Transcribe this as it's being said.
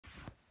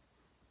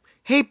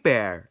Hey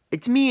Bear,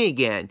 it's me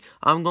again.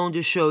 I'm going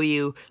to show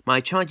you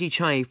my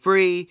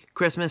 2023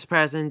 Christmas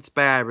presents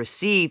that I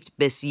received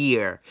this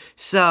year.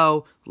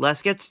 So,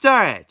 let's get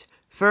started.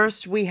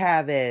 First we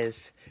have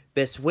is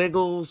this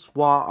Wiggles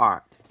wall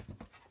art.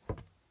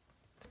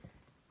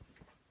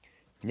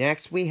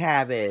 Next we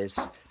have is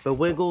the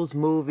Wiggles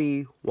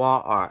movie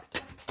wall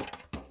art.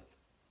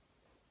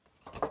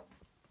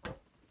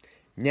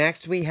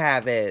 Next we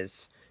have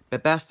is the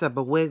Best of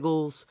the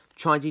Wiggles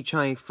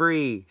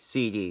 2023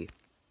 CD.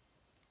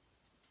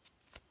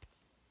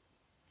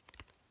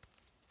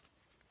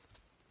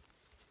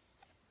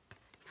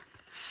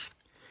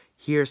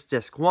 Here's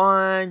disc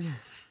 1.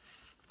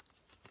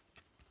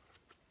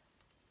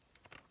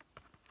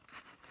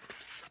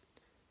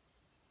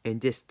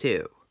 And disc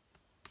 2.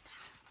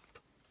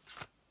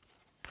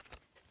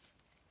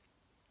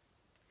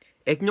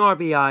 Ignore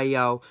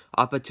BIO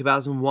of a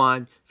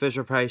 2001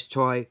 Fisher-Price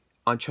toy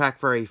on track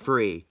for a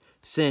free,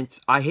 since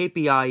I hate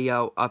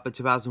BIO of a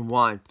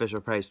 2001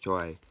 Fisher-Price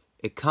toy.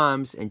 It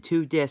comes in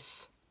 2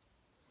 discs,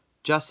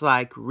 just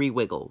like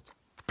Re-Wiggled.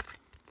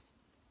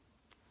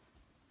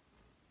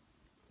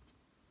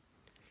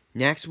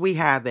 Next we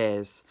have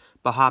is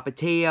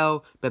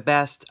Bahapateo, the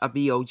Best of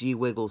the OG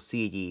Wiggles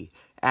CD.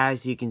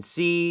 As you can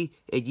see,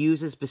 it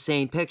uses the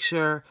same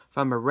picture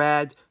from a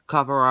red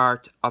cover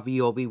art of the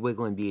Obi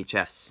Wigglin'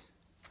 VHS.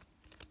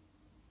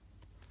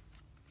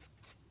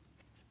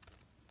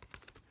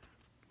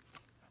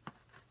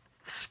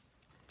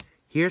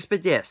 Here's the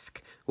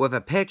disc, with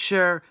a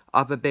picture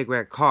of a big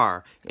red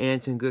car,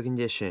 and it's in good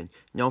condition.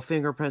 No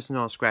fingerprints,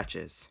 no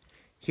scratches.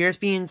 Here's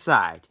the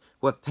inside,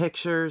 with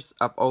pictures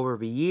of over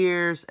the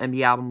years and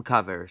the album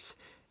covers.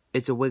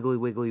 It's a wiggly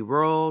wiggly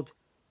world.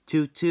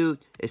 Toot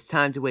toot, it's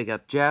time to wake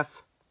up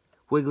Jeff.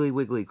 Wiggly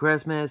wiggly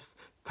Christmas.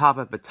 Top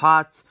of the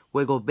tots,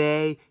 Wiggle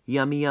Bay,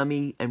 Yummy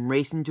Yummy, and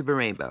Racing to the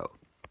Rainbow.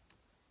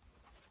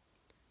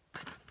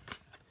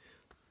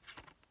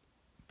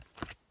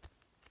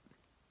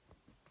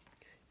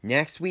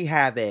 Next we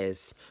have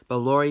is the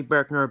Laurie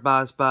Berkner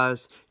Buzz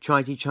Buzz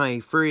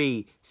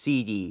 2023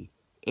 CD.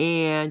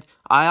 And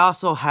I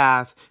also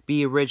have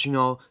the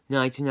original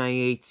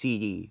 1998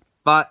 CD,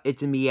 but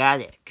it's in the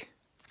attic.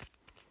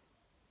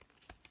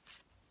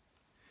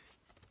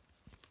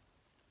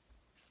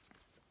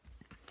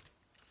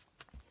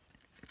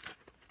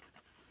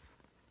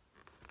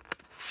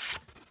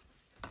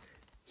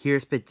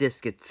 Here's the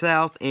disc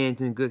itself, and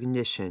it's in good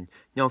condition.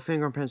 No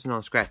fingerprints, no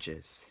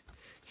scratches.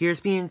 Here's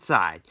the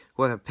inside,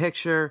 with a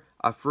picture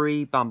of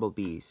 3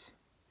 bumblebees.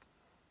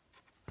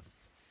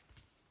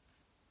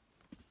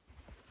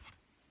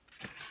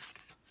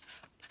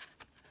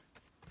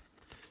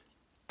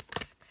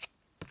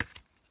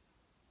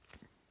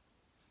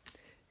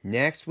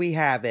 Next we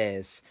have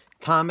is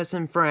Thomas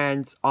and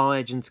Friends, All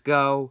Engines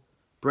Go,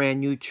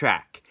 brand new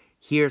track.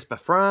 Here's the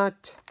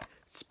front,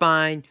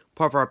 spine,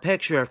 profile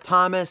picture of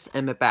Thomas,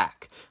 and the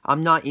back.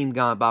 I'm not even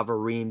gonna bother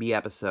reading the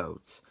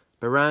episodes.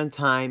 The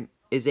runtime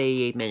is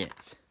 88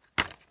 minutes.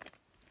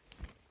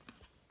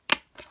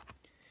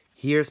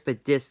 Here's the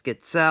disc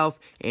itself,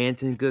 and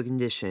it's in good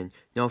condition.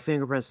 No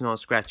fingerprints, no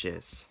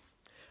scratches.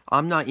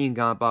 I'm not even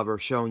gonna bother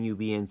showing you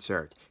the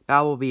insert.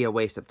 That will be a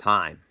waste of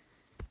time.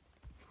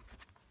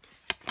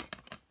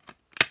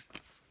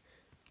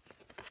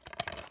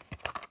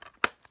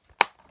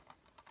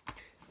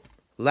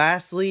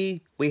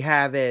 Lastly, we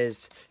have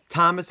is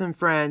Thomas and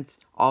Friends,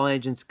 All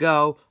Engines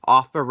Go,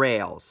 Off the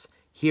Rails.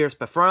 Here's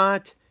the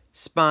front,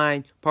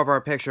 spine,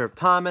 profile picture of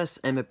Thomas,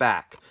 and the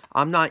back.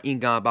 I'm not even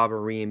gonna bother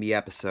reading the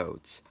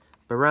episodes.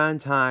 The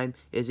runtime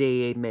is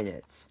 88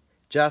 minutes,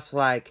 just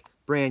like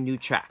brand new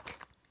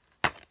track.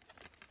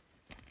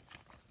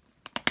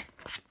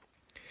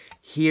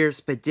 Here's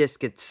the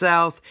disc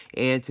itself,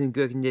 and it's in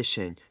good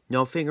condition.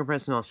 No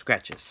fingerprints, no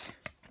scratches.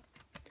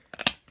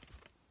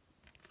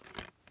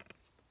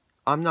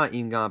 I'm not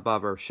even gonna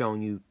bother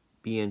showing you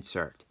the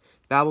insert.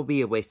 That will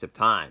be a waste of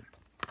time.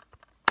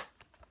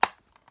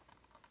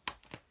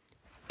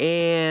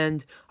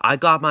 And I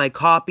got my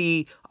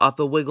copy of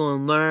the Wiggle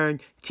and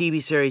Learn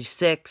TV Series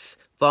 6,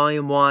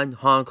 Volume 1,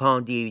 Hong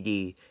Kong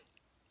DVD.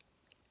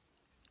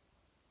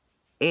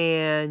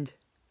 And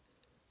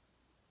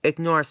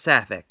ignore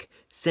Sapphic,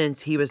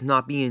 since he was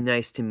not being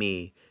nice to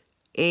me.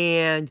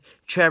 And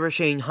Trevor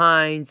Shane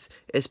Hines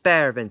is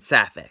better than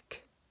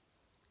Sapphic.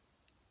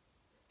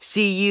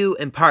 See you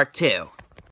in part 2.